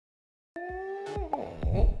Hi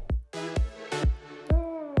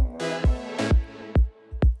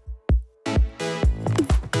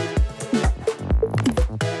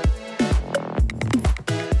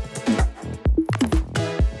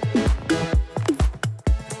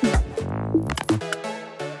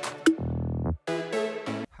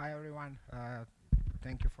everyone,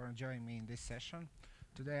 thank you for joining me in this session.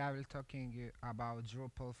 Today I will talking about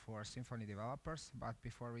Drupal for Symfony developers, but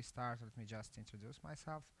before we start, let me just introduce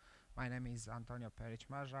myself. My name is Antonio Peric.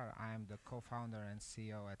 I am the co-founder and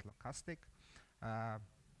CEO at Locastic.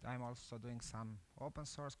 I'm also doing some open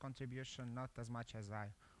source contribution, not as much as I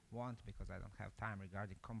want because I don't have time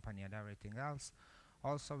regarding company and everything else.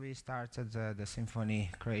 Also, we started the Symfony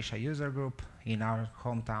Croatia user group. In our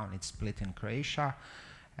hometown, it's split in Croatia.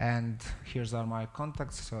 And here's all my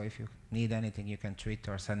contacts, so if you need anything, you can tweet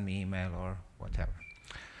or send me email or whatever.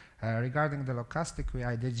 Regarding the Locastic, we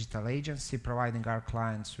are a digital agency providing our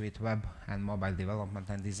clients with web and mobile development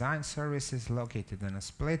and design services located in a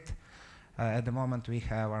split. At the moment, we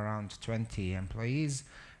have around 20 employees,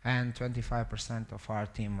 and 25% of our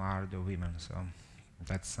team are the women, so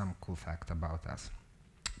that's some cool fact about us.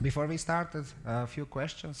 Before we started, a few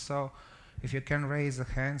questions. So, if you can raise the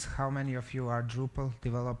hands, how many of you are Drupal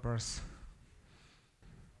developers?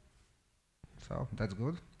 So, that's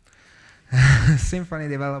good. Symfony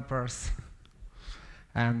developers.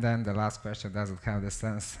 And then the last question doesn't have the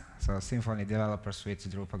sense. So, Symfony developers with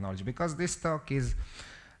Drupal knowledge. Because this talk is,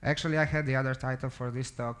 actually I had the other title for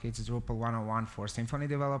this talk, it's Drupal 101 for Symfony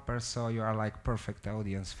developers, so you are like perfect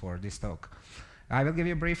audience for this talk. I will give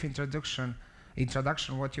you a brief introduction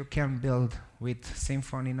what you can build with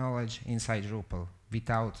Symfony knowledge inside Drupal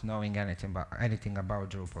without knowing anything about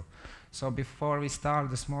Drupal. So before we start,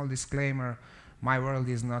 the small disclaimer, my world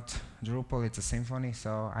is not Drupal, it's a Symfony,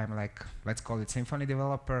 so I'm like, let's call it Symfony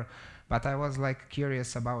developer, but I was like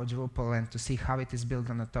curious about Drupal and to see how it is built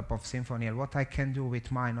on the top of Symfony and what I can do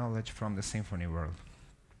with my knowledge from the Symfony world.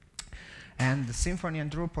 And the Symfony and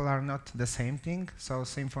Drupal are not the same thing, so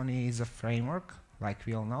Symfony is a framework, like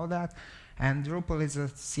we all know that, and Drupal is a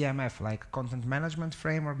CMF, like content management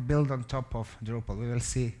framework built on top of Drupal. We will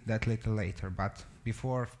see that little later, but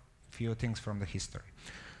before, few things from the history.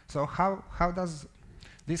 So how does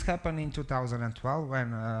this happen in 2012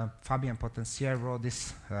 when Fabien Potencier wrote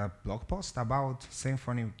this blog post about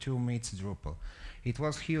Symfony 2 meets Drupal. It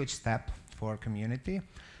was a huge step for community,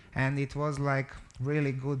 and it was like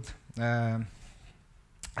really good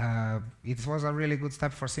it was a really good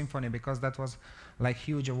step for Symfony because that was like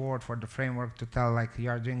huge award for the framework to tell like you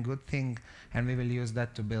are doing good thing and we will use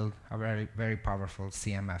that to build a very, very powerful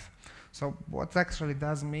CMF. So what actually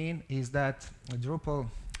does mean is that Drupal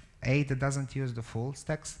 8 doesn't use the full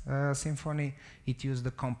stack Symfony, it uses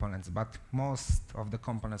the components, but most of the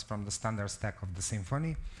components from the standard stack of the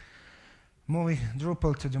Symfony. Moving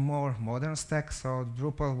Drupal to the more modern stack, so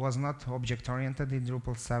Drupal was not object-oriented in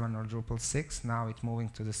Drupal 7 or Drupal 6, now it's moving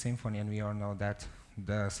to the Symfony, and we all know that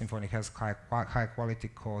the Symfony has high quality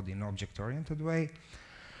code in object-oriented way.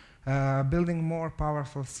 Building more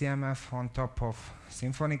powerful CMF on top of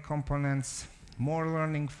Symfony components, more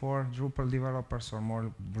learning for Drupal developers or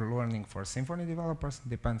more learning for Symfony developers,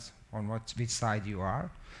 depends on which side you are.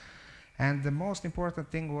 And the most important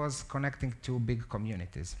thing was connecting two big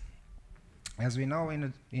communities. As we know,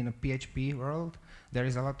 in a PHP world, there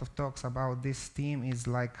is a lot of talks about this theme is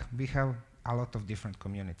like we have a lot of different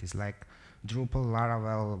communities like Drupal,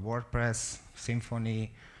 Laravel, WordPress, Symfony,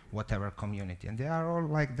 whatever community. And they are all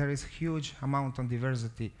like, there is huge amount of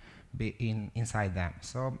diversity inside them.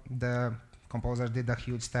 So the composer did a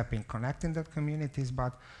huge step in connecting that communities,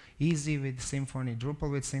 but easy with Symfony,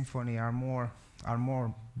 Drupal with Symfony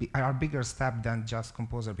are bigger step than just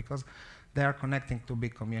composer because they are connecting to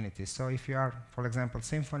big communities. So if you are, for example,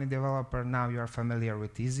 Symfony developer, now you are familiar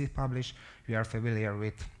with Easy Publish, you are familiar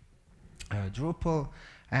with Drupal,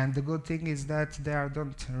 and the good thing is that they are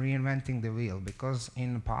not reinventing the wheel because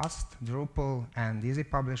in the past, Drupal and Easy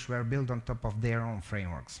Publish were built on top of their own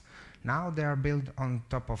frameworks. Now they are built on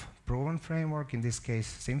top of proven framework, in this case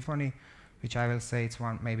Symfony, which I will say it's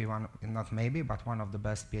one of the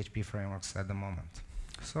best PHP frameworks at the moment.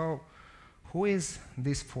 So who is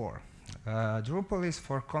this for? Drupal is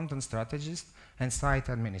for content strategists and site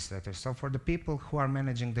administrators. So for the people who are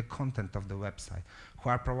managing the content of the website, who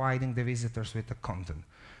are providing the visitors with the content.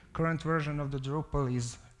 Current version of the Drupal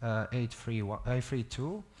is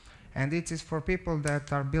 8.3.2, and it is for people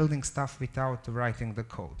that are building stuff without writing the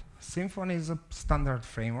code. Symfony is a standard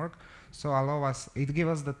framework, so it gives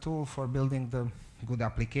us the tool for building the good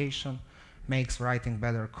application, makes writing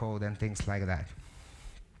better code and things like that.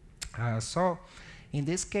 So In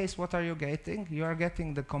this case, what are you getting? You are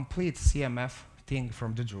getting the complete CMF thing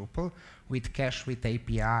from the Drupal with cache, with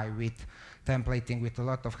API, with templating, with a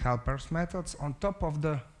lot of helpers methods on top of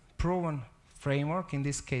the proven framework, in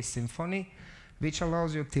this case Symfony, which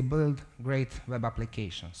allows you to build great web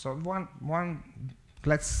applications. So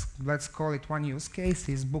let's call it one use case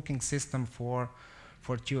is booking system for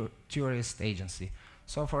tourist agency.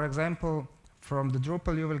 So for example, from the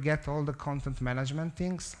Drupal you will get all the content management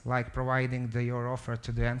things, like providing your offer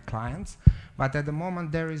to the end clients, but at the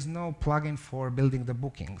moment there is no plugin for building the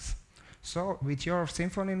bookings. So with your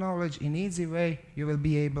Symfony knowledge, in easy way, you will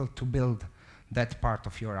be able to build that part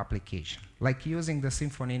of your application, like using the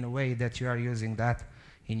Symfony in a way that you are using that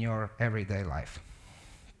in your everyday life.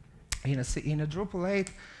 In a Drupal8,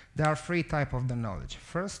 there are three types of the knowledge.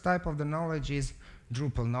 First type of the knowledge is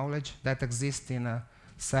Drupal knowledge that exists in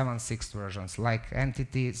 7.6 versions, like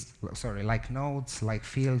entities, like nodes, like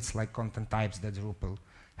fields, like content types that Drupal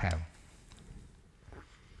have.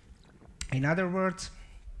 In other words,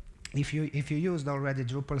 if you used already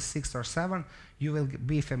Drupal 6 or 7, you will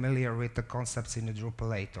be familiar with the concepts in the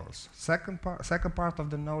Drupal8 also. Second part of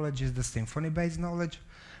the knowledge is the Symfony-based knowledge,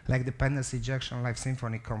 like dependency injection, like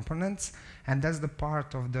Symfony components, and that's the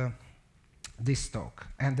part of this talk.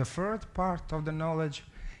 And the third part of the knowledge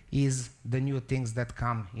is the new things that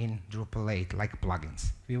come in Drupal8, like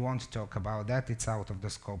plugins. We won't talk about that, it's out of the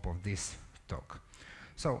scope of this talk.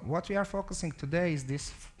 So what we are focusing today is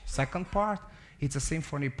this second part. It's a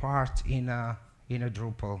Symfony part in a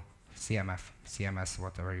Drupal CMS,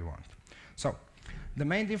 whatever you want. So the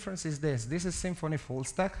main difference is this. This is Symfony full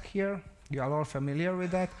stack here. You are all familiar with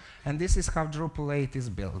that. And this is how Drupal8 is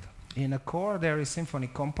built. In the core, there is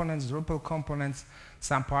Symfony components, Drupal components,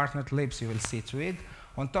 some partner libs you will see to it.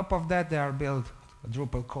 On top of that, there are built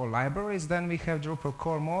Drupal core libraries. Then we have Drupal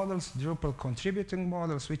core models, Drupal contributing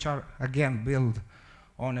models, which are, again, built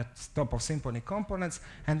on the top of Symfony components,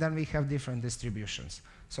 and then we have different distributions.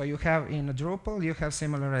 So you have in Drupal, you have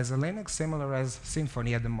similar as a Linux, similar as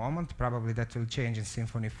Symfony at the moment, probably that will change in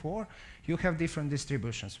Symfony 4. You have different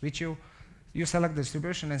distributions, which you select the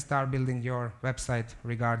distribution and start building your website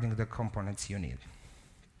regarding the components you need.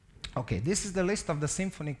 Okay, this is the list of the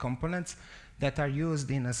Symfony components that are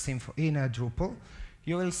used in a Drupal.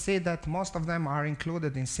 You will see that most of them are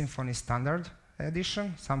included in Symfony Standard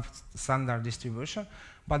Edition, some standard distribution,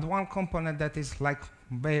 but one component that is like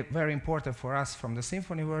very important for us from the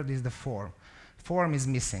Symfony world is the form. Form is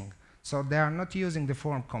missing. So they are not using the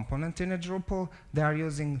form component in a Drupal, they are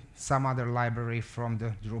using some other library from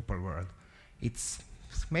the Drupal world.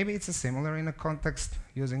 Maybe it's similar in a context,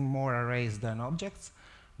 using more arrays than objects,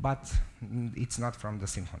 but it's not from the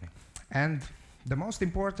Symfony. And the most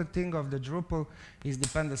important thing of the Drupal is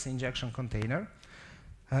dependency injection container.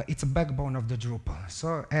 It's a backbone of the Drupal.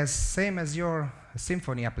 So same as your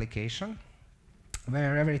Symfony application,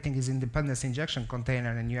 where everything is in dependency injection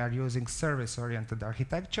container and you are using service-oriented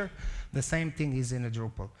architecture, the same thing is in a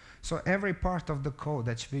Drupal. So every part of the code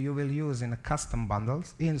that you will use in a custom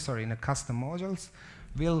bundles, in a custom modules,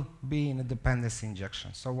 will be in a dependency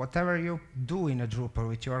injection. So whatever you do in a Drupal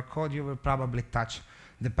with your code, you will probably touch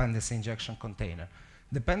dependency injection container.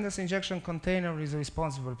 Dependency injection container is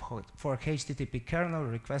responsible for HTTP kernel,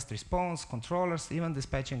 request response, controllers, even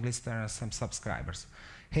dispatching listeners and subscribers.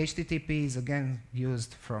 HTTP is again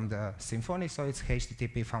used from the Symfony, so it's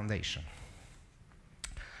HTTP Foundation.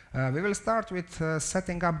 We will start with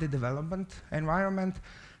setting up the development environment.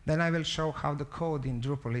 Then I will show how the code in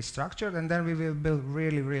Drupal is structured, and then we will build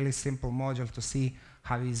really, really simple module to see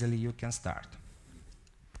how easily you can start.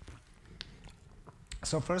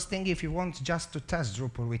 So first thing, if you want just to test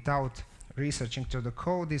Drupal without researching to the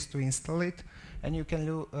code, is to install it, and you can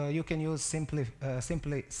use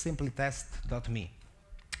simplytest.me.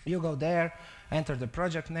 You go there, enter the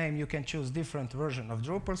project name, you can choose different version of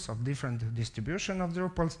Drupals, of different distribution of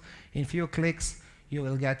Drupals. In few clicks, you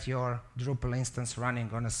will get your Drupal instance running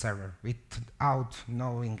on a server without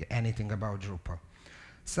knowing anything about Drupal.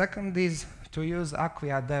 Second is to use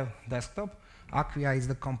Acquia Dev Desktop. Acquia is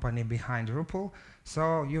the company behind Drupal,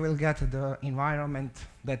 so you will get the environment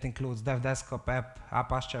that includes Dev Desktop app,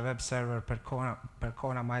 Apache Web Server, Percona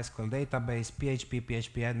MySQL database, PHP,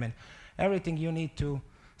 PHP admin, everything you need to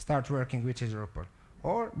start working with Drupal.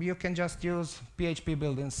 Or you can just use PHP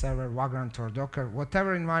built-in server, Vagrant, or Docker.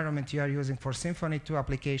 Whatever environment you are using for Symfony 2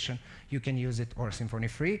 application, you can use it, or Symfony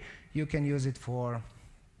 3, you can use it for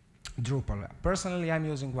Drupal. Personally, I'm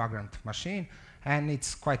using Vagrant machine, and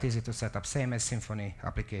it's quite easy to set up, same as Symfony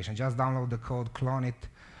application. Just download the code, clone it,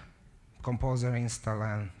 Composer install,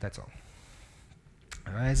 and that's all.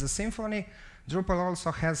 As a Symfony, Drupal also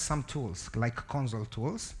has some tools, like console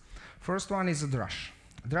tools. First one is Drush.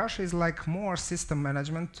 Drush is like more system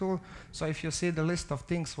management tool. So if you see the list of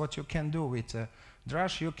things what you can do with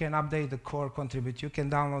Drush, you can update the core, contribute, you can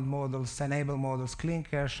download models, enable models, clean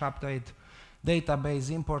cache, update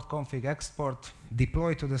database, import config, export,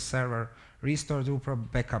 deploy to the server, restore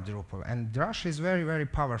Drupal, backup Drupal. And Drush is very, very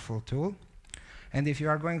powerful tool. And if you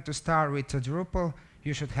are going to start with Drupal,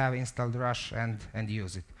 you should have installed Drush and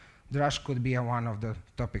use it. Drush could be one of the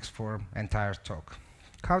topics for entire talk.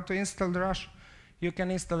 How to install Drush? You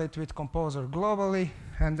can install it with Composer globally,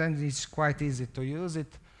 and then it's quite easy to use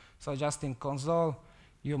it. So just in console,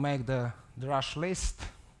 you make the Drush list,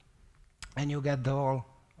 and you get all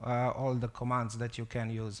the commands that you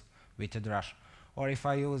can use with the Drush. Or if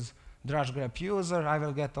I use Drush grep user, I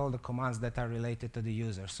will get all the commands that are related to the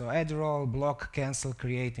user. So add role, block, cancel,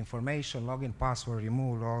 create information, login, password,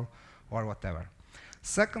 remove role, or whatever.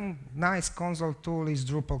 Second nice console tool is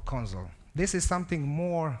Drupal Console. This is something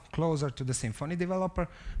more closer to the Symfony developer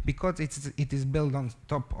because it is built on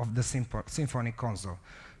top of the Symfony console.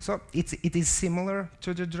 So it is similar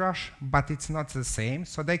to the Drush, but it's not the same.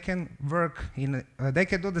 So they can work in, they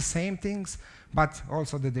can do the same things, but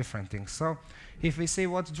also the different things. So if we see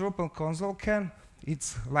what Drupal Console can,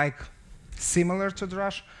 it's like similar to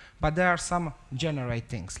Drush, but there are some generate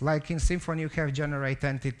things. Like in Symfony, you have generate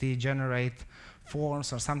entity, generate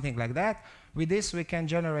forms, or something like that. With this, we can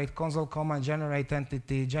generate console command, generate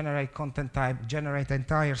entity, generate content type, generate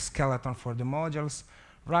entire skeleton for the modules,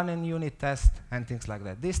 run a unit test, and things like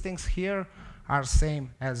that. These things here are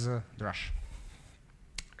same as Drush.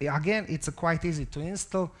 Again, it's quite easy to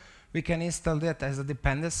install. We can install that as a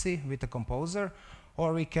dependency with a composer,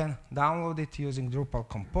 or we can download it using Drupal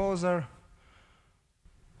Composer,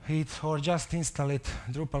 or just install it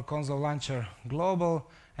Drupal Console Launcher Global,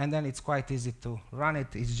 and then it's quite easy to run it.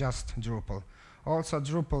 It's just Drupal. Also,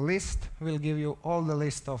 Drupal list will give you all the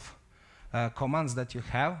list of commands that you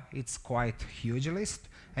have. It's quite huge list,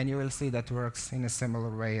 and you will see that works in a similar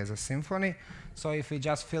way as a Symfony. So if we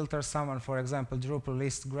just filter someone, for example, Drupal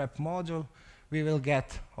list grep module, we will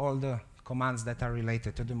get all the commands that are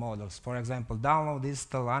related to the modules. For example, download,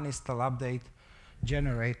 install, uninstall, update,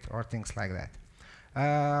 generate, or things like that.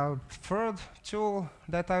 Third tool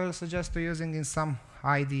that I will suggest to using in some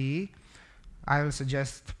IDE, I will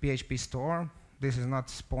suggest PHP Storm. This is not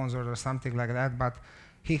sponsored or something like that, but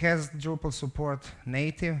he has Drupal support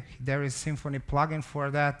native. There is Symfony plugin for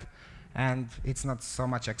that, and it's not so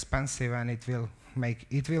much expensive, and it will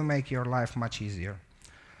make your life much easier.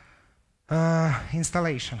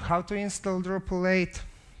 Installation. How to install Drupal8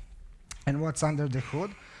 and what's under the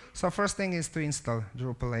hood. So first thing is to install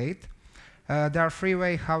Drupal8. There are three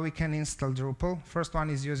ways how we can install Drupal. First one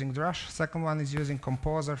is using Drush, second one is using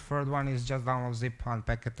Composer, third one is just download zip,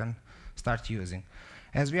 unpack it, and start using.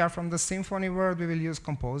 As we are from the Symfony world, we will use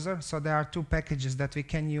Composer. So there are two packages that we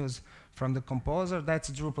can use from the Composer. That's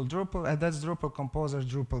Drupal, and that's Drupal Composer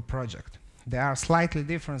Drupal project. They are slightly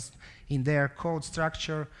different in their code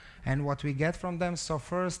structure and what we get from them. So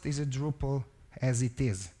first is a Drupal as it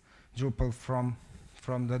is, Drupal from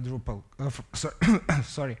the Drupal,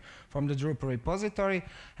 from the Drupal repository.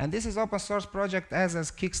 And this is open source project as a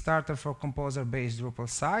Kickstarter for Composer-based Drupal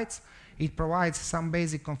sites. It provides some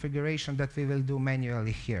basic configuration that we will do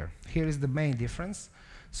manually here. Here is the main difference.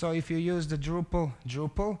 So if you use the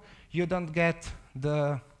Drupal, you don't get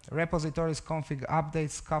the repositories config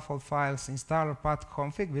updates, scaffold files, installer path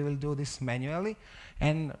config. We will do this manually,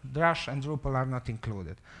 and Drush and Drupal are not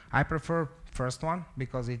included. I prefer first one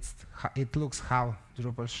because it looks how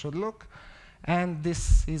Drupal should look, and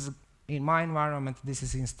this is in my environment. This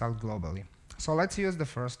is installed globally. So let's use the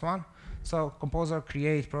first one. So Composer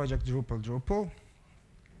create project Drupal,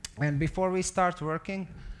 and before we start working,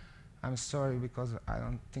 I'm sorry because I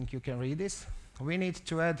don't think you can read this. We need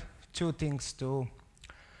to add two things to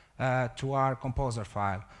our Composer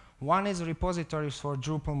file. One is repositories for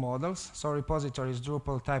Drupal models. So repositories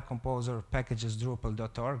Drupal type composer packages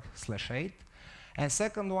drupal.org/8. And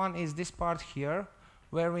second one is this part here,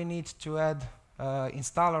 where we need to add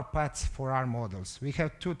installer paths for our models. We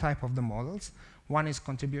have two types of the models. One is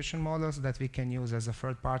contribution models that we can use as a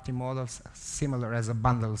third-party models, similar as a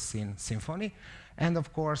bundles in Symfony, and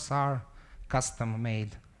of course our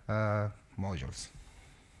custom-made modules.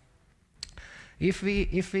 If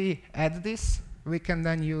we add this, we can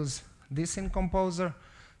then use this in Composer.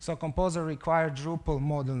 So Composer requires Drupal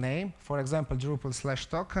model name, for example,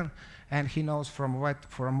 Drupal/token, and he knows from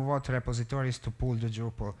what repositories to pull the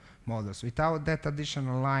Drupal models. Without that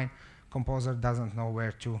additional line, Composer doesn't know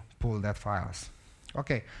where to pull that files.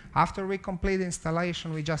 Okay, after we complete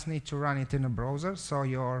installation, we just need to run it in a browser. So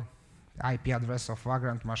your IP address of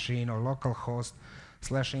Vagrant machine or local host,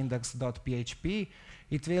 /index.php.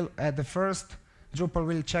 It will, at the first, Drupal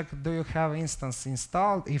will check, do you have instance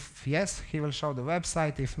installed? If yes, he will show the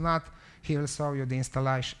website. If not, he will show you the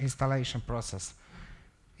installation process.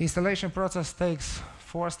 Installation process takes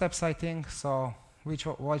 4 steps, I think. So which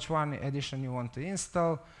one edition you want to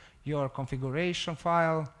install, your configuration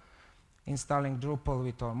file, installing Drupal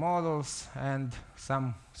with all modules, and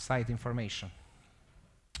some site information.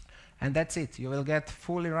 And that's it. You will get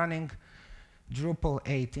fully running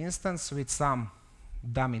Drupal8 instance with some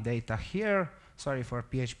dummy data here. Sorry for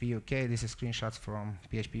PHP UK. This is screenshots from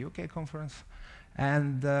PHP UK conference.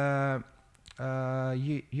 And as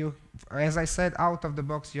I said, out of the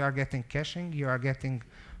box, you are getting caching. You are getting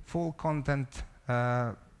full content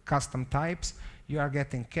custom types. You are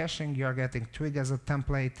getting caching. You are getting twig as a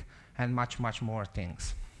template, and much, much more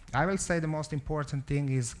things. I will say the most important thing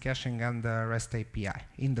is caching and the REST API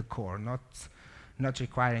in the core, not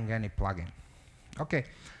requiring any plugin. Okay,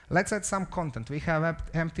 let's add some content. We have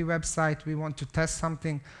empty website. We want to test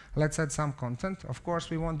something. Let's add some content. Of course,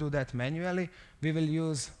 we won't do that manually. We will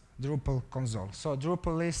use Drupal Console. So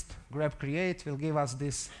Drupal list grep create will give us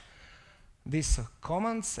these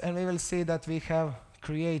comments, and we will see that we have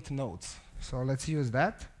create nodes. So let's use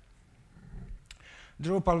that.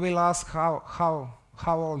 Drupal will ask how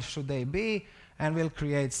old should they be, and we'll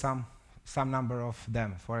create some number of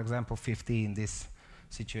them. For example, 50 in this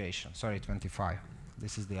situation. Sorry, 25.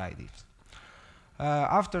 This is the ID.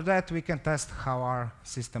 After that, we can test how our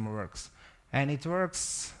system works. And it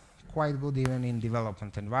works quite good even in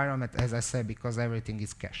development environment, as I said, because everything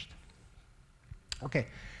is cached. Okay,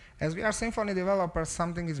 as we are Symfony developers,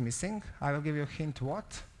 something is missing. I will give you a hint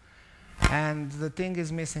what. And the thing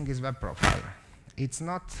is missing is web profiler. It's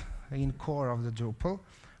not in core of the Drupal,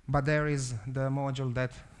 but there is the module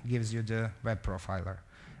that gives you the web profiler.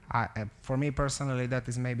 For me personally, that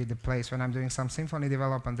is maybe the place when I'm doing some Symfony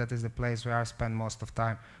development, that is the place where I spend most of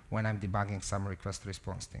time when I'm debugging some request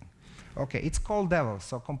response thing. Okay, it's called Devel.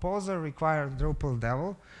 So Composer requires Drupal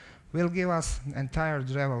Devel will give us entire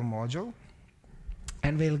Devel module,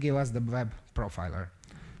 and will give us the web profiler.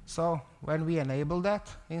 So when we enable that,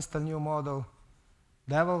 install new model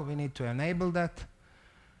Devel, we need to enable that,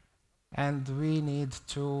 and we need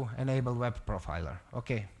to enable web profiler.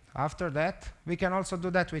 Okay, after that, we can also do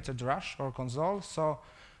that with a drush or console. So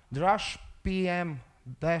drush pm-enable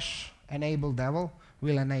Devel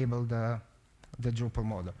will enable the Drupal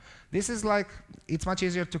model. This is like, it's much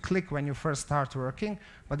easier to click when you first start working,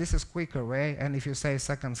 but this is quicker way, and if you save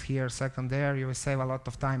seconds here, second there, you will save a lot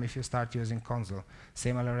of time if you start using console.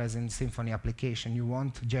 Similar as in Symfony application, you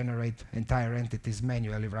won't generate entire entities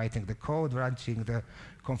manually, writing the code, writing the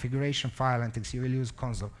configuration file and things. You will use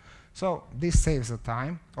console. So this saves the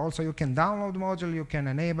time. Also, you can download module, you can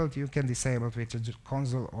enable it, you can disable it with a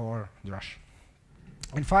console or drush.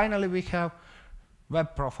 And finally, we have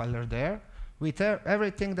web profiler there. With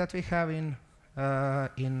everything that we have in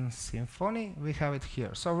Symfony, we have it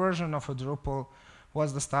here. So version of a Drupal,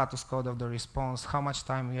 what's the status code of the response, how much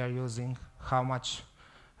time we are using, how much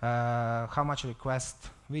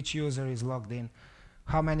request, which user is logged in,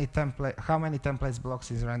 how many templates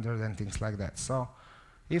blocks is rendered, and things like that. So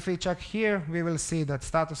if we check here, we will see that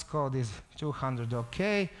status code is 200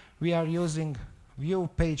 OK. We are using view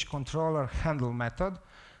page controller handle method.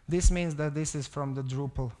 This means that this is from the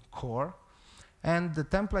Drupal core. And the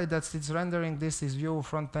template that it's rendering this is view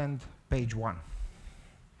frontend page 1.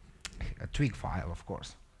 A twig file, of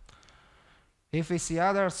course. If we see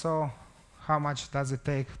other, so how much does it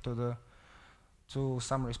take to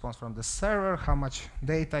some response from the server, how much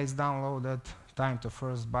data is downloaded, time to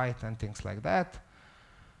first byte, and things like that.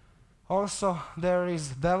 Also, there is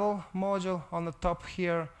Devel module on the top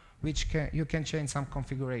here, which you can change some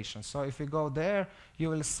configuration. So if we go there, you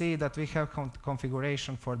will see that we have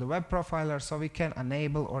configuration for the web profiler, so we can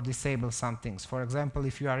enable or disable some things. For example,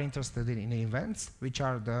 if you are interested in events, which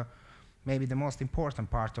are maybe the most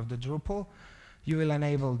important part of the Drupal, you will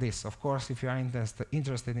enable this. Of course, if you are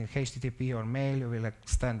interested in HTTP or mail, you will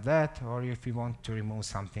extend that, or if you want to remove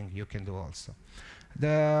something, you can do also.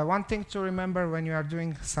 The one thing to remember when you are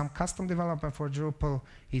doing some custom development for Drupal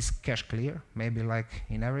is cache clear, maybe like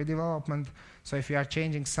in every development. So if you are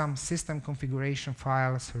changing some system configuration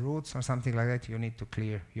files, routes, or something like that, you need to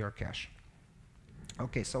clear your cache.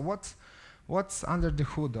 Okay, so what's under the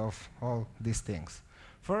hood of all these things?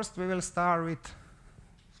 First, we will start with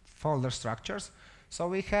folder structures. So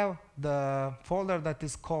we have the folder that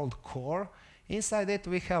is called core. Inside it,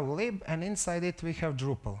 we have lib, and inside it, we have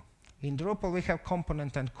Drupal. In Drupal, we have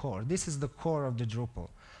component and core. This is the core of the Drupal.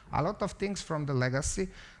 A lot of things from the legacy.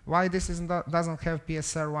 Why this doesn't have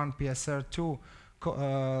PSR1,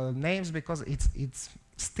 PSR2 names? Because it's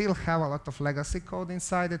still have a lot of legacy code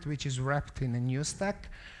inside it, which is wrapped in a new stack.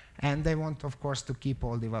 And they want, of course, to keep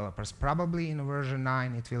all developers. Probably in version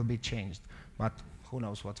 9 it will be changed, but who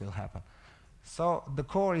knows what will happen. So the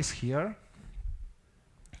core is here.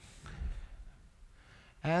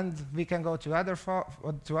 And we can go to other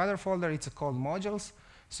folder. It's called modules.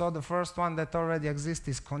 So the first one that already exists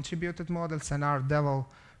is contributed modules and our Devel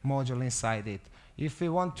module inside it. If we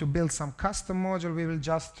want to build some custom module, we will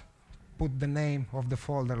just put the name of the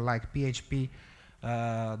folder like phpDay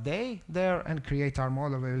there and create our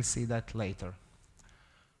model. We will see that later.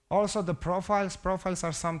 Also the profiles. Profiles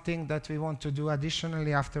are something that we want to do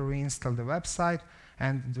additionally after we install the website.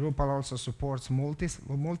 And Drupal also supports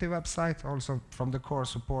multi-website, also from the core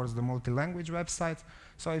supports the multi-language website.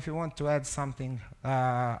 So if you want to add something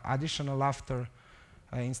additional after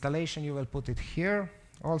installation, you will put it here.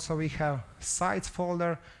 Also we have sites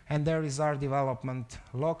folder, and there is our development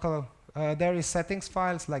local. There is settings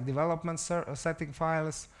files like development setting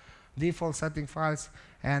files, default setting files,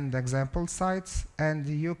 and example sites. And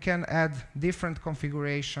you can add different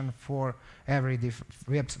configuration for every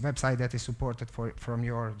website that is supported from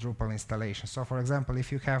your Drupal installation. So for example,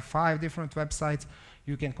 if you have 5 different websites,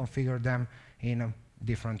 you can configure them in a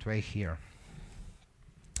different way here.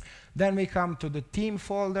 Then we come to the theme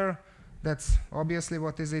folder. That's obviously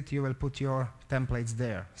what is it. You will put your templates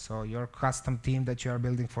there. So your custom theme that you are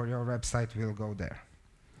building for your website will go there.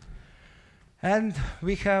 And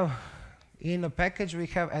we have, in a package, we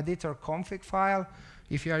have editor config file.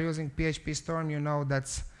 If you are using PHP Storm, you know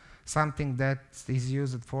that's something that is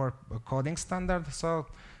used for a coding standard. So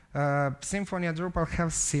Symfony and Drupal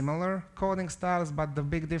have similar coding styles, but the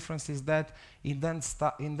big difference is that indent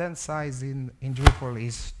size in Drupal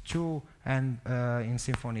is 2 and in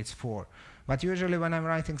Symfony it's 4. But usually when I'm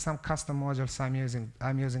writing some custom modules,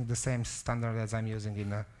 I'm using the same standard as I'm using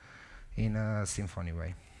in a Symfony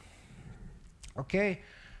way. Okay,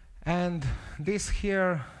 and this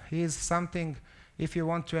here is something. If you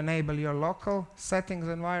want to enable your local settings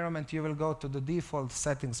environment, you will go to the default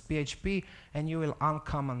settings PHP and you will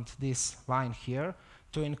uncomment this line here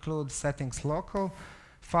to include settings local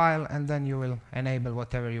file, and then you will enable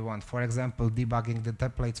whatever you want. For example, debugging the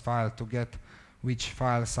templates file to get which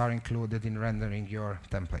files are included in rendering your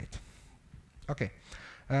template. Okay,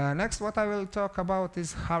 next what I will talk about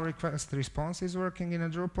is how request response is working in a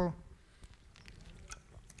Drupal.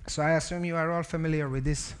 So I assume you are all familiar with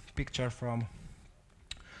this picture from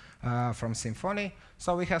Symfony.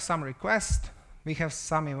 So we have some requests, we have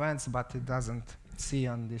some events, but it doesn't see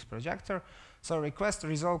on this projector. So request,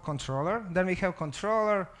 resolve, controller, then we have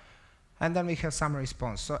controller, and then we have some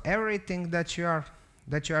response. So everything that you are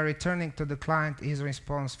returning to the client is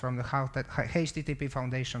response from the HTTP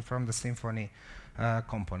foundation from the Symfony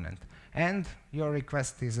component. And your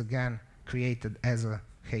request is again created as a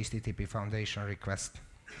HTTP foundation request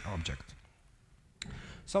object.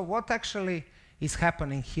 So what actually is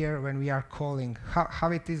happening here when we are calling, how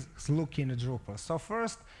it is looking in Drupal. So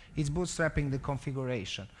first, it's bootstrapping the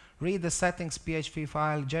configuration. Read the settings PHP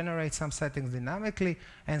file, generate some settings dynamically,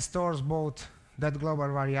 and stores both that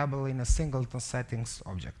global variable in a singleton settings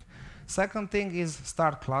object. Second thing is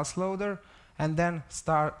start class loader, and then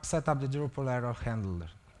set up the Drupal error handler.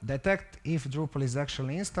 Detect if Drupal is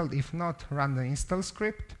actually installed. If not, run the install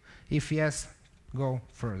script. If yes, go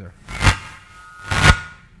further.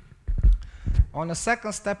 On the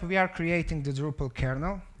second step, we are creating the Drupal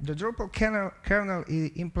kernel. The Drupal kernel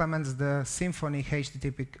implements the Symfony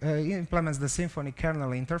implements the Symfony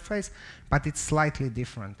kernel interface, but it's slightly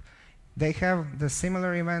different. They have the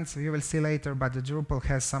similar events we will see later, but the Drupal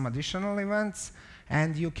has some additional events,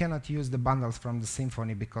 and you cannot use the bundles from the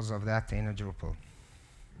Symfony because of that in a Drupal.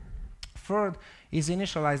 Third is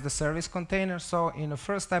initialize the service container. So in the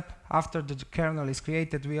first step, after the kernel is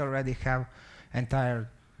created, we already have entire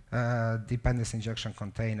dependency injection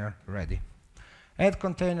container ready. Add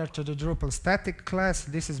container to the Drupal static class.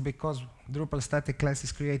 This is because Drupal static class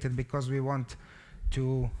is created because we want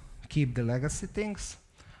to keep the legacy things.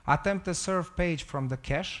 Attempt a serve page from the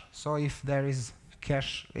cache. So if there is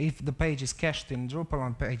cache, if the page is cached in Drupal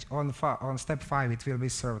on step 5, it will be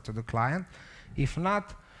served to the client. If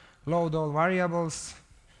not, load all variables,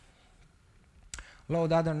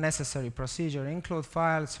 load other necessary procedure, include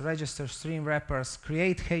files, register stream wrappers,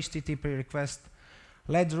 create HTTP request,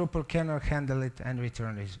 let Drupal kernel handle it, and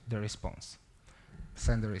return the response.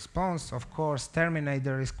 Send the response, of course, terminate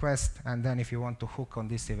the request, and then if you want to hook on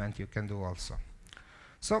this event, you can do also.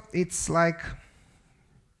 So it's like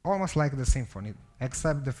almost like the Symfony,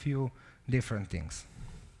 except a few different things.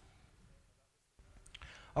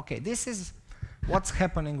 Okay, this is what's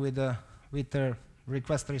happening with the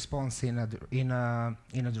request response in a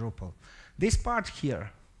Drupal. This part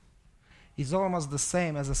here is almost the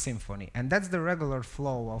same as a Symfony, and that's the regular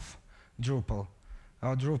flow of Drupal,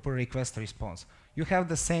 or Drupal request response. You have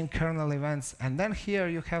the same kernel events, and then here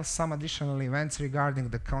you have some additional events regarding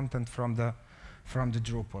the content from the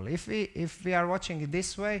Drupal. If we are watching it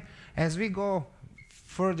this way, as we go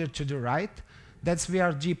further to the right, we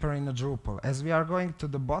are deeper in the Drupal. As we are going to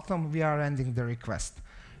the bottom, we are ending the request.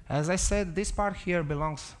 As I said, this part here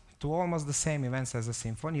belongs to almost the same events as a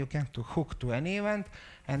Symfony. You can hook to any event,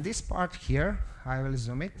 and this part here, I will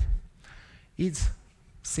zoom it, is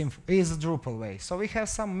Drupal way. So we have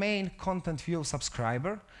some main content view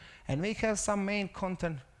subscriber, and we have some main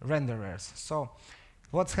content renderers. So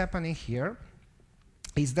what's happening here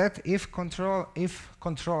is that if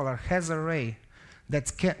controller has array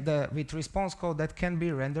with response code that can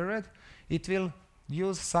be rendered, it will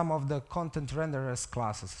use some of the content renderers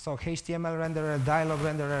classes. So HTML renderer, dialog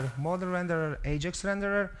renderer, model renderer, Ajax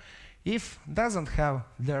renderer. If doesn't have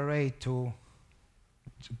the array to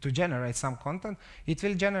generate some content, it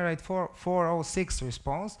will generate 406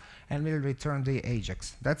 response and will return the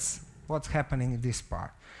Ajax. That's what's happening in this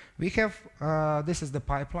part. We have, this is the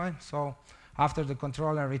pipeline. So after the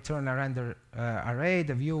controller return a render array,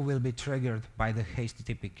 the view will be triggered by the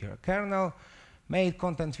HTTP kernel. Main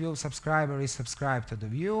content view subscriber is subscribed to the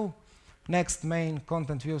view. Next, main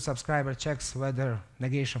content view subscriber checks whether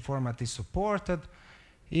negation format is supported.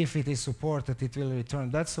 If it is supported, it will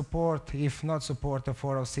return that support. If not supported,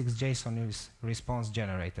 406 JSON is response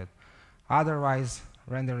generated. Otherwise,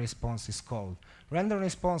 render response is called. Render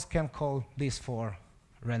response can call these four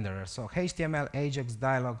renderers. So HTML, Ajax,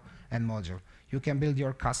 dialog, and module. You can build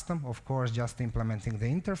your custom, of course, just implementing the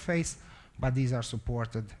interface, but these are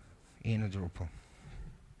supported in a Drupal.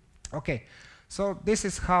 Okay, so this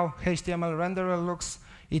is how HTML renderer looks.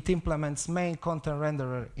 It implements main content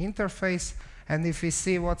renderer interface, and if we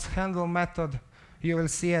see what's handle method, you will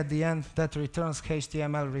see at the end that returns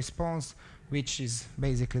HTML response, which is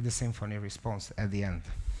basically the Symfony response at the end.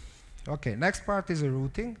 Okay, next part is a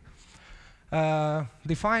routing.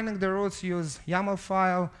 Defining the routes use YAML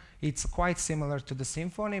file. It's quite similar to the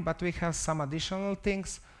Symfony, but we have some additional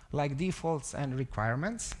things like defaults and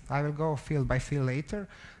requirements. I will go field by field later.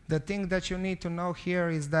 The thing that you need to know here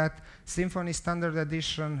is that Symfony Standard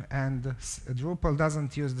Edition and Drupal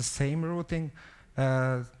doesn't use the same routing.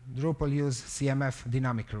 Drupal use CMF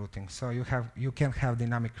dynamic routing, so you can have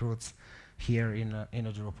dynamic routes here in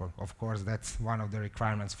a Drupal. Of course, that's one of the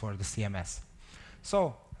requirements for the CMS.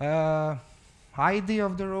 So ID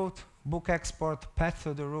of the route, book export, path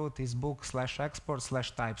to the route is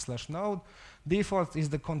book/export/type/node. Default is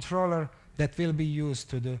the controller that will be used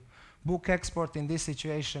to the book export. In this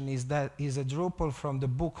situation is a Drupal from the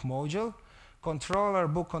book module. Controller,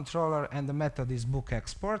 book controller, and the method is book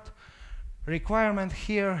export. Requirement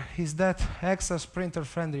here is that access printer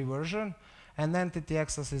friendly version, and entity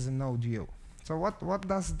access is a node view. So what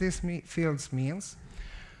does this fields means?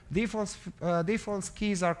 Defaults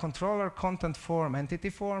keys are controller, content form, entity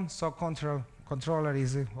form. So controller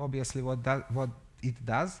is obviously what it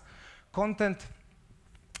does. Content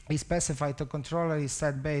is specified to controller is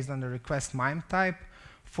set based on the request MIME type.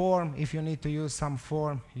 Form, if you need to use some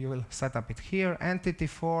form, you will set up it here. Entity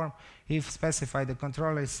form, if specified the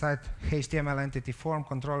controller is set HTML entity form,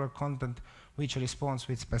 controller content, which responds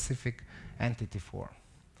with specific entity form.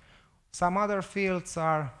 Some other fields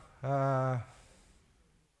are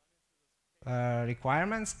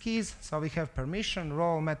requirements keys. So we have permission,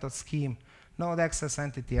 role, method scheme, node access,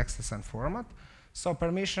 entity access, and format. So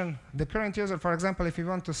permission, the current user, for example, if you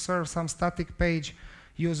want to serve some static page,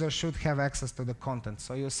 user should have access to the content.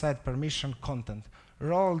 So you set permission content.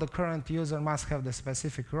 Role, the current user must have the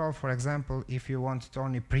specific role. For example, if you want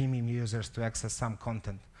only premium users to access some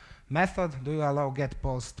content. Method, do you allow get,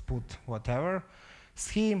 post, put, whatever.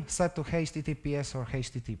 Scheme, set to HTTPS or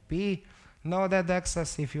HTTP. Node add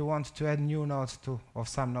access, if you want to add new nodes of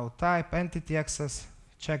some node type. Entity access,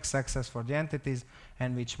 checks access for the entities,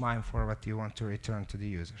 and which MIME format you want to return to the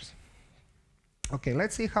users. Okay,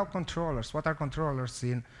 let's see how controllers, what are controllers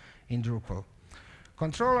in Drupal.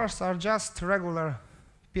 Controllers are just regular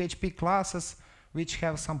PHP classes which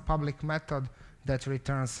have some public method that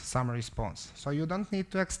returns some response. So you don't need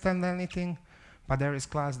to extend anything, but there is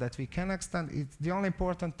class that we can extend. The only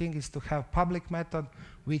important thing is to have public method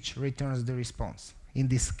which returns the response. In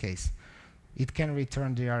this case, it can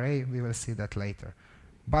return the array, we will see that later.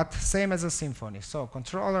 But same as a Symfony. So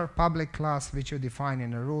controller, public class, which you define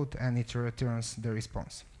in a root, and it returns the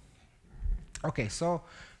response. Okay, so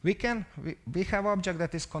we have object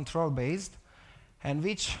that is control based and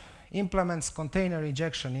which implements container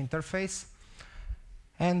injection interface.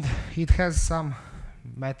 and it has some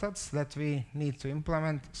methods that we need to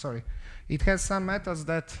implement. Sorry, it has some methods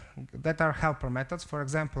that are helper methods. For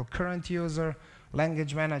example, current user,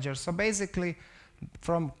 language manager. So basically,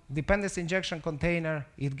 from dependency injection container,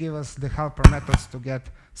 it gives us the helper methods to get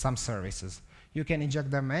some services. You can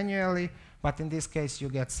inject them manually, but in this case, you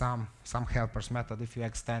get some helpers method if you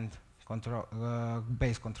extend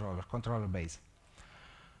base controller base.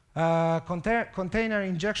 Container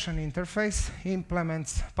injection interface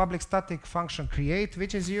implements public static function create,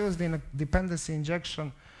 which is used in a dependency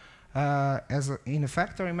injection in a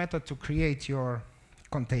factory method to create your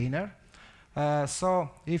container. So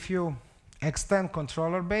if you extend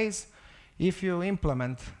controller base, if you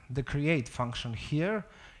implement the create function here,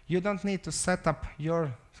 you don't need to set up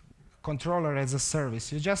your controller as a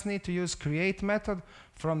service. You just need to use create method.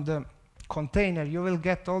 From the container, you will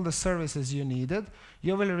get all the services you needed.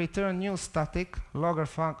 You will return new static logger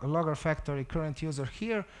factory current user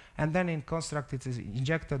here, and then in construct it is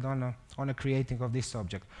injected on a creating of this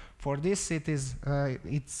object. For this,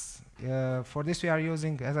 for this we are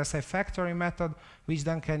using, as I say, factory method, which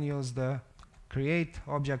then can use the create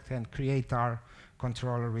object and create our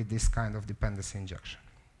controller with this kind of dependency injection.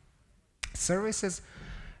 Services.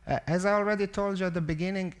 As I already told you at the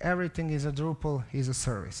beginning, everything is a Drupal is a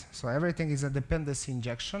service. So everything is a dependency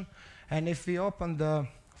injection. And if we open the,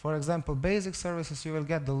 for example, basic services, you will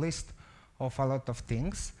get the list of a lot of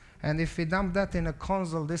things. And if we dump that in a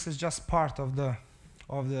console, this is just part of the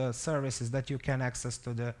services that you can access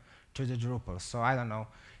to the Drupal. So I don't know,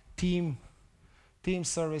 team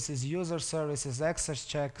services, user services, access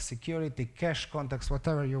check, security, cache context,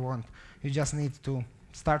 whatever you want. You just need to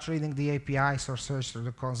start reading the APIs or search through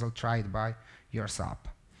the console, try it by yourself.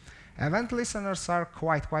 Event listeners are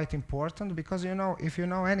quite important because if you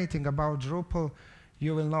know anything about Drupal,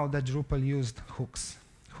 you will know that Drupal used hooks.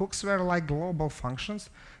 Hooks were like global functions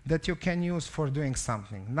that you can use for doing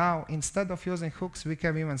something. Now, instead of using hooks, we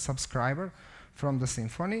have event subscriber from the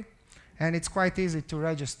Symfony, and it's quite easy to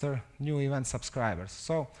register new event subscribers.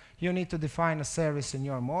 So you need to define a service in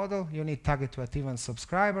your model, you need to tag it with event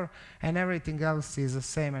subscriber, and everything else is the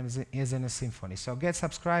same as in a Symfony. So get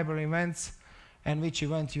subscriber events, and which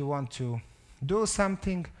event you want to do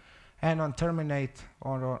something, and on terminate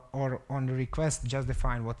or on the request, just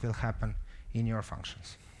define what will happen in your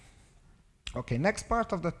functions. Okay, next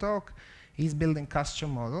part of the talk is building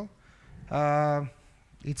custom model.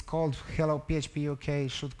 It's called Hello PHP UK,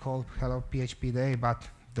 should call Hello phpDay, but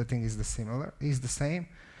the thing is the same.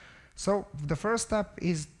 So the first step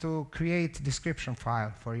is to create description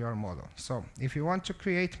file for your model. So if you want to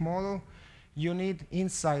create model, you need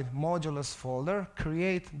inside modules folder,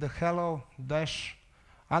 create the hello_php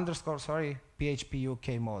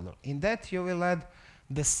UK model. In that you will add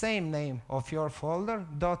the same name of your folder,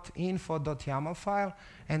 .info.yaml file,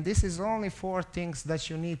 and this is only 4 things that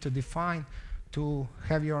you need to define to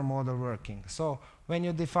have your model working. So when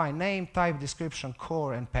you define name, type, description,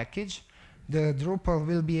 core, and package, the Drupal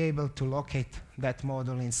will be able to locate that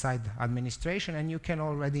model inside administration, and you can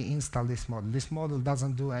already install this model. This model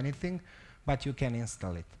doesn't do anything, but you can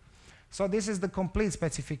install it. So this is the complete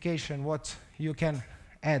specification what you can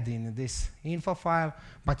add in this info file,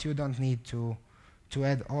 but you don't need to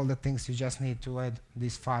add all the things. You just need to add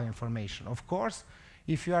this file information. Of course,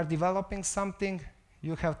 if you are developing something,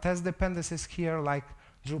 you have test dependencies here like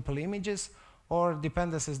Drupal images, or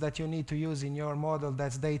dependencies that you need to use in your model,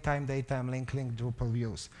 that's datetime, link, Drupal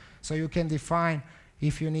views. So you can define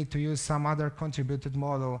if you need to use some other contributed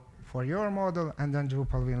model for your model, and then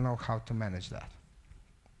Drupal will know how to manage that.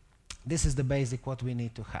 This is the basic what we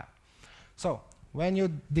need to have. So when you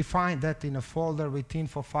define that in a folder with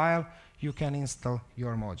info file, you can install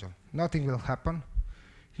your module. Nothing will happen.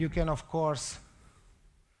 You can, of course,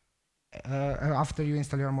 after you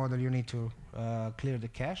install your model, you need to clear the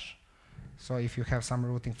cache. So if you have some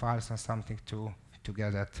routing files and something to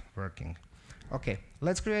get that working. Okay,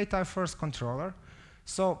 let's create our first controller.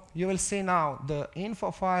 So you will see now the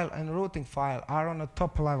info file and routing file are on the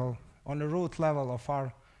top level, on the root level of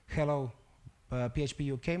our Hello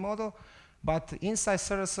PHP UK model. But inside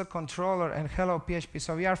server controller and Hello PHP,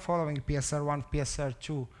 so we are following PSR1,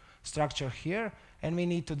 PSR2 structure here, and we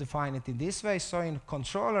need to define it in this way. So in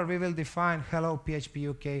controller, we will define Hello PHP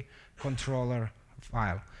UK controller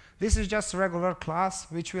file. This is just a regular class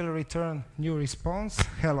which will return new response,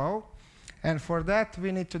 hello. And for that,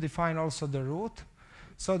 we need to define also the root.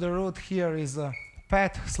 So the root here is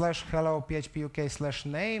path/hello PHP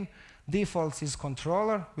UK/name. Defaults is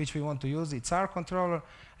controller, which we want to use. It's our controller,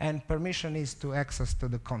 and permission is to access to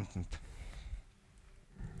the content.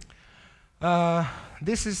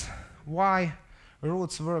 This is why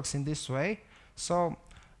roots works in this way. So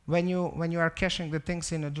when you are caching the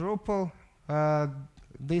things in a Drupal,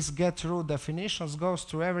 this get root definitions goes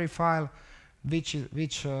to every file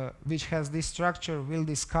which has this structure, will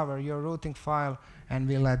discover your routing file and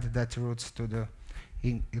will add that roots to the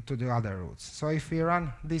other roots. So if we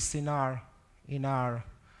run this in our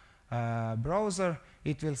browser,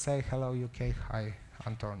 it will say hello UK, hi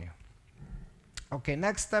Antonio. Okay,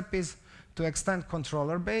 next step is to extend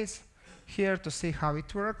controller base here to see how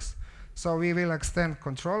it works. So we will extend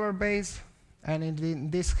controller base, and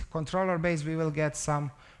in this controller base we will get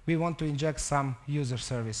we want to inject some user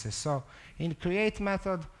services. So in create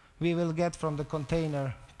method we will get from the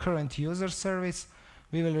container current user service.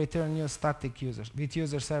 We will return new static users with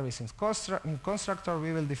user service in constructor.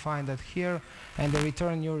 We will define that here, and the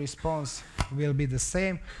return new response will be the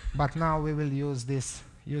same, but now we will use this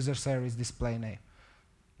user service display name.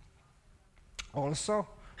 Also,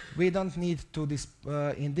 we don't need to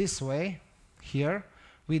in this way here,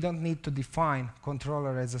 we don't need to define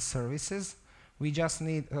controller as a services. We just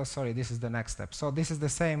need sorry, this is the next step. So this is the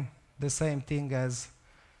same thing as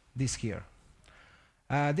this here.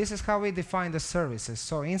 This is how we define the services.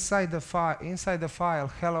 So inside the file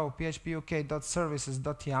hello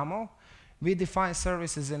phpuk.services.yaml, we define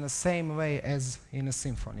services in the same way as in a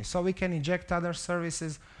Symfony. So we can inject other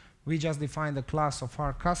services. We just define the class of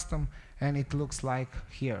our custom, and it looks like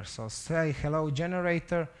here. So say hello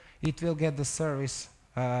generator, it will get the service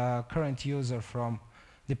current user from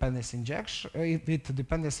dependency injection with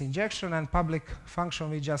dependency injection, and public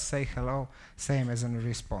function we just say hello, same as in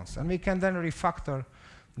response. And we can then refactor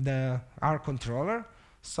our controller.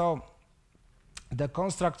 So the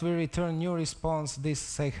construct will return new response, this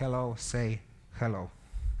say hello,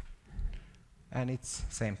 and it's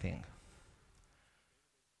same thing.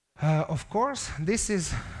 Of course, this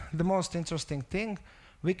is the most interesting thing.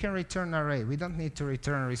 We can return array. We don't need to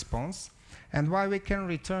return response. And why we can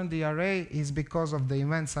return the array is because of the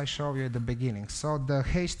events I showed you at the beginning. So the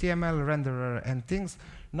HTML renderer and things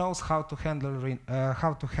knows how to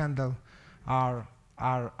handle our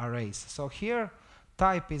arrays. So here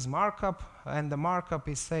type is markup, and the markup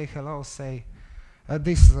is say hello,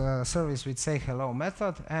 this service with say hello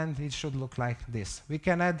method, and it should look like this. We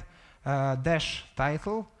can add dash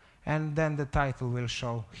title, and then the title will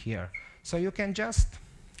show here. So you can just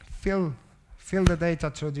fill the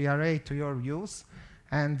data through the array to your use,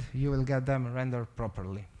 and you will get them rendered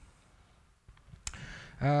properly.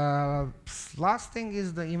 Last thing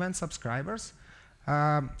is the event subscribers.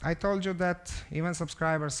 I told you that event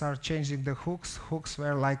subscribers are changing the hooks. Hooks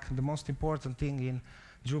were like the most important thing in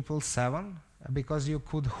Drupal 7 because you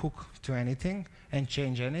could hook to anything and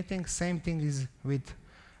change anything. Same thing is with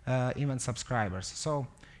event subscribers. So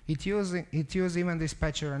it uses event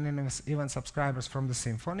dispatcher and event subscribers from the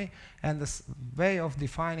Symfony, and the way of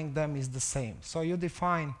defining them is the same. So you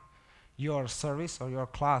define your service or your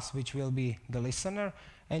class, which will be the listener,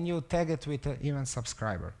 and you tag it with an event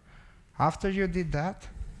subscriber. After you did that,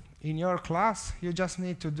 in your class, you just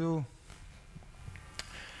need to do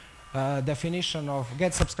definition of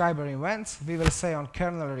get subscriber events. We will say on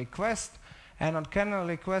kernel request, and on kernel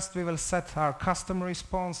request we will set our custom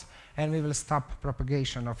response, and we will stop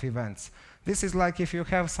propagation of events. This is like if you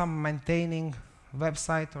have some maintaining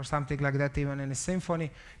website or something like that, even in a Symfony,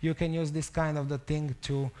 you can use this kind of the thing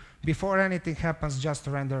to, before anything happens, just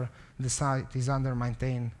render the site is under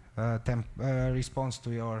maintain response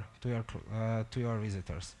to your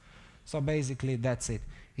visitors. So basically that's it.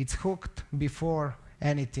 It's hooked before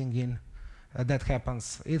anything that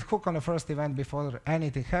happens. It hook on the first event before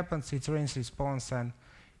anything happens. It's rinse response, and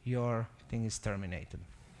your thing is terminated.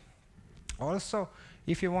 Also,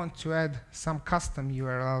 if you want to add some custom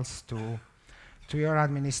URLs to your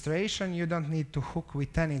administration, you don't need to hook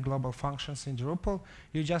with any global functions in Drupal.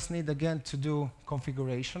 You just need again to do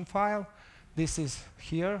configuration file. This is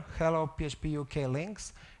here, hello PHP UK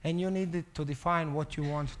links, and you need to define what you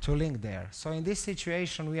want to link there. So in this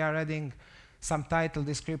situation, we are adding some title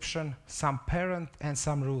description, some parent, and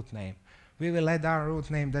some root name. We will add our root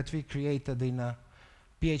name that we created in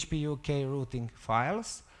PHP UK routing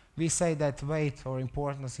files. We say that weight or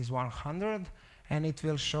importance is 100, and it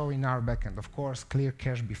will show in our backend. Of course, clear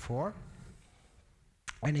cache before,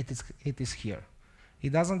 and it is here.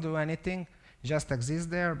 It doesn't do anything, just exists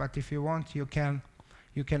there, but if you want, you can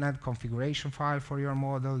add configuration file for your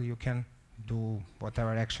model. You can do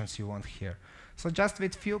whatever actions you want here. So just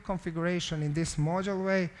with few configuration in this module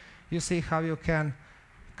way, you see how you can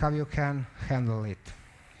handle it.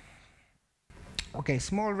 Okay,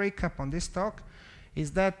 small recap on this talk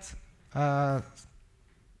is that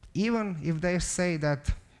even if they say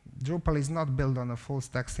that Drupal is not built on a full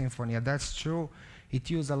stack Symfony, that's true. It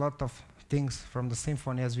uses a lot of things from the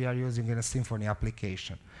Symfony as we are using in a Symfony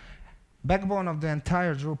application. Backbone of the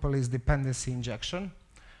entire Drupal is dependency injection,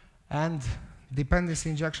 and dependency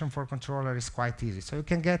injection for controller is quite easy. So you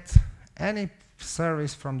can get any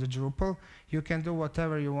service from the Drupal, you can do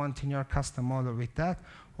whatever you want in your custom model with that,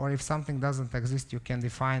 or if something doesn't exist, you can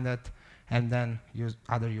define that, and then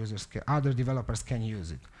other developers can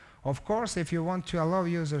use it. Of course, if you want to allow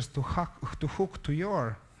users to hook to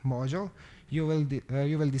your module,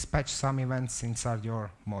 you will dispatch some events inside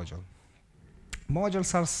your module.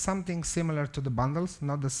 Modules are something similar to the bundles,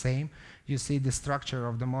 not the same. You see the structure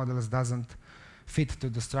of the modules doesn't fit to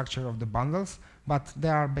the structure of the bundles, but they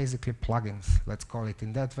are basically plugins, let's call it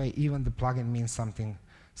in that way. Even the plugin means something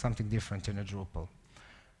different in a Drupal.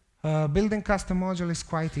 Building custom module is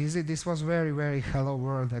quite easy. This was very hello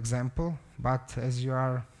world example, but as you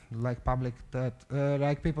are like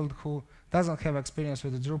like people who doesn't have experience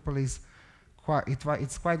with the Drupal,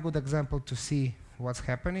 it's quite good example to see what's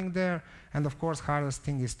happening there. And of course, hardest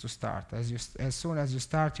thing is to start. As soon as you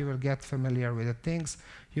start, you will get familiar with the things.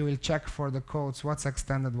 You will check for the codes, what's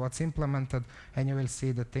extended, what's implemented, and you will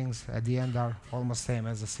see the things at the end are almost same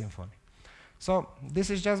as the Symfony. So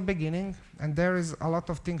this is just beginning, and there is a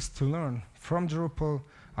lot of things to learn from Drupal,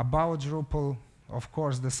 about Drupal. Of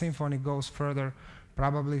course, the Symfony goes further.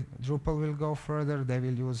 Probably Drupal will go further. They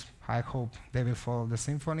will use, I hope, they will follow the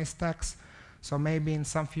Symfony stacks. So maybe in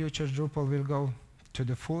some future, Drupal will go to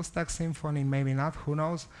the full stack Symfony, maybe not, who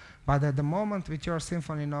knows. But at the moment, with your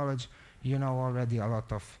Symfony knowledge, you know already a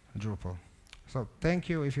lot of Drupal. So thank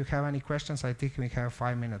you. If you have any questions, I think we have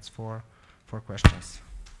 5 minutes for questions.